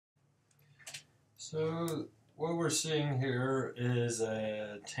So what we're seeing here is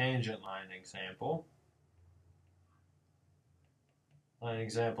a tangent line example. An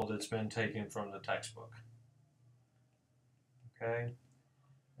example that's been taken from the textbook. Okay,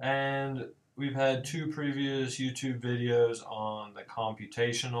 and we've had two previous YouTube videos on the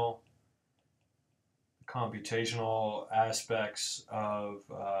computational aspects of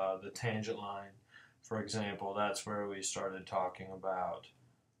the tangent line. For example, that's where we started talking about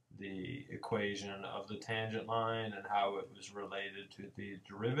the equation of the tangent line and how it was related to the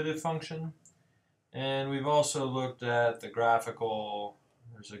derivative function. And we've also looked at the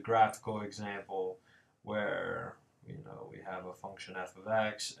there's a graphical example where we have a function f of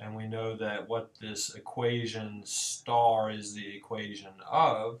x, and we know that what this equation star is the equation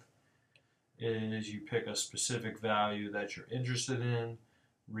of is you pick a specific value that you're interested in,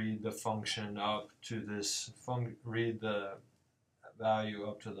 read the function up to this read the value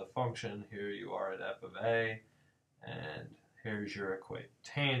up to the function. Here you are at f of a, and here's your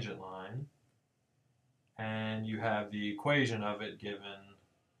tangent line, and you have the equation of it given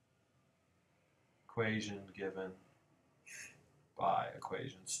by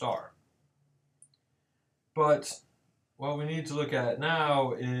equation star. But what we need to look at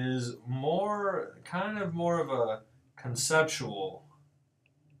now is more of a conceptual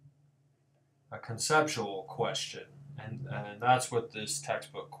question, and that's what this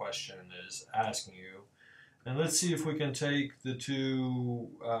textbook question is asking you. And let's see if we can take the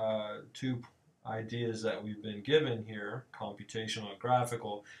two ideas that we've been given here, computational and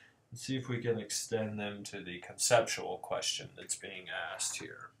graphical, and see if we can extend them to the conceptual question that's being asked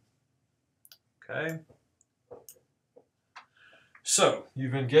here. Okay? So,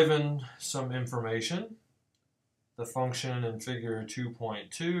 you've been given some information. The function in figure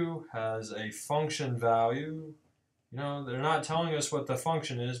 2.2 has a function value. They're not telling us what the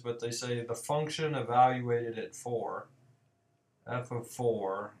function is, but they say the function evaluated at 4, f of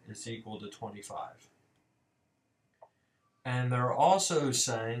 4, is equal to 25. And they're also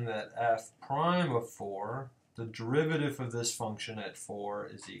saying that f prime of 4, the derivative of this function at 4,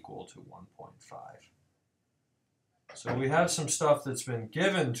 is equal to 1.5. So we have some stuff that's been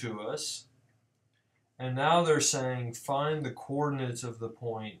given to us, and now they're saying find the coordinates of the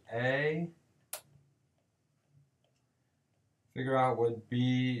point A, figure out what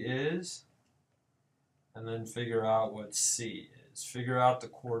B is, and then figure out what C is. Figure out the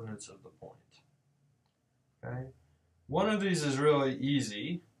coordinates of the point. Okay? One of these is really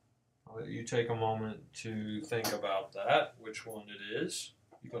easy. I'll let you take a moment to think about that, which one it is.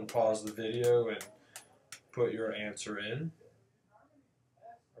 You can pause the video and put your answer in,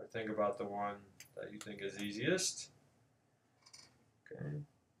 or think about the one that you think is easiest. Okay.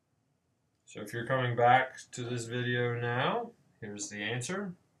 So if you're coming back to this video now, here's the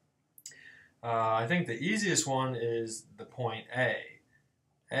answer. I think the easiest one is the point A.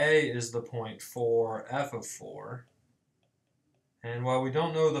 A is the point 4, f of 4. And while we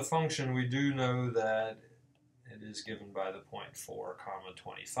don't know the function, we do know that it is given by the point 4,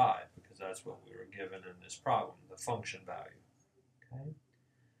 25, because that's what we were given in this problem, the function value. Okay?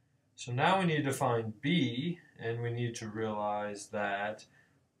 So now we need to find B, and we need to realize that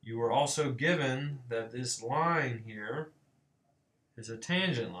you were also given that this line here is a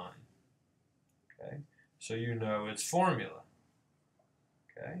tangent line. Okay? So you know its formula.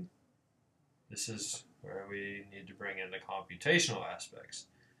 Okay? This is where we need to bring in the computational aspects.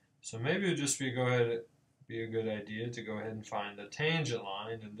 So maybe it would just be a good idea to go ahead and find the tangent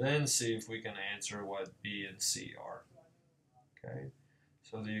line and then see if we can answer what B and C are. Okay?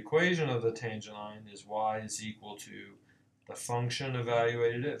 So the equation of the tangent line is y is equal to the function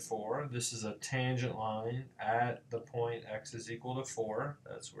evaluated at 4. This is a tangent line at the point x is equal to 4.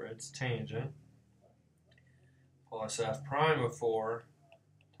 That's where it's tangent. Plus f prime of 4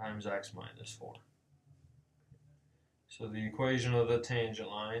 times x minus 4. So the equation of the tangent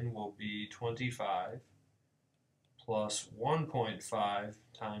line will be 25 plus 1.5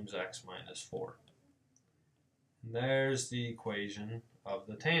 times x minus 4. And there's the equation of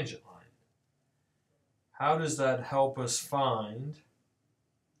the tangent line. How does that help us find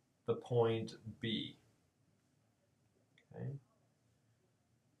the point B? Okay.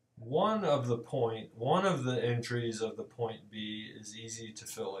 One of the entries of the point B is easy to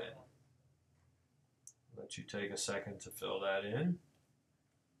fill in. I'll let you take a second to fill that in.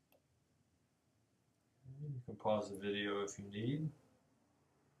 You can pause the video if you need.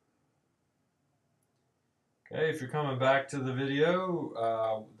 Okay, if you're coming back to the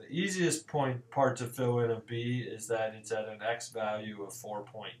video, the easiest part to fill in of B is that it's at an x value of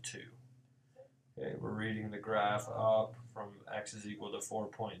 4.2. Okay, we're reading the graph up from x is equal to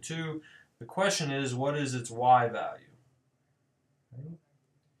 4.2. The question is, what is its y value? Okay.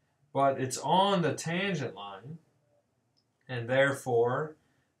 But it's on the tangent line, and therefore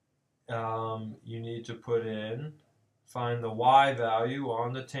you need to find the y value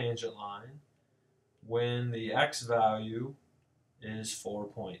on the tangent line when the x value is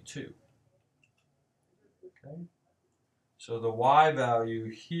 4.2. Okay? So the y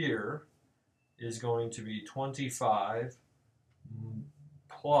value here is going to be 25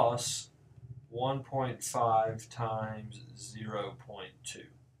 plus 1.5 times 0.2.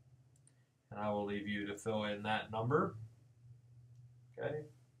 And I will leave you to fill in that number, okay,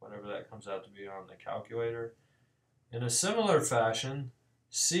 whatever that comes out to be on the calculator. In a similar fashion,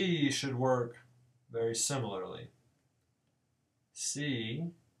 C should work very similarly. C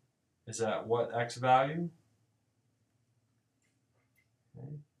is at what x value? Okay.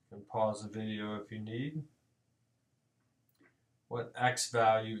 You can pause the video if you need. What x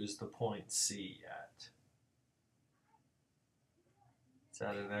value is the point C at? It's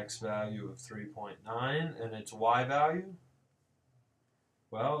at an x value of 3.9, and its y value?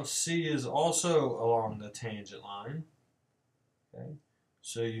 Well, C is also along the tangent line. Okay,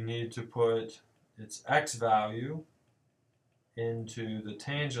 so you need to put its x value into the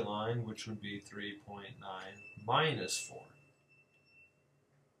tangent line, which would be 3.9 minus 4.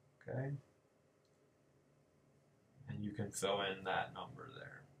 Okay, and you can fill in that number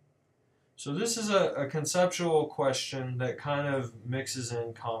there. So this is a conceptual question that kind of mixes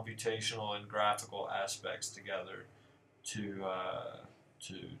in computational and graphical aspects together to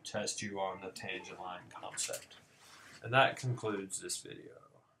test you on the tangent line concept. And that concludes this video.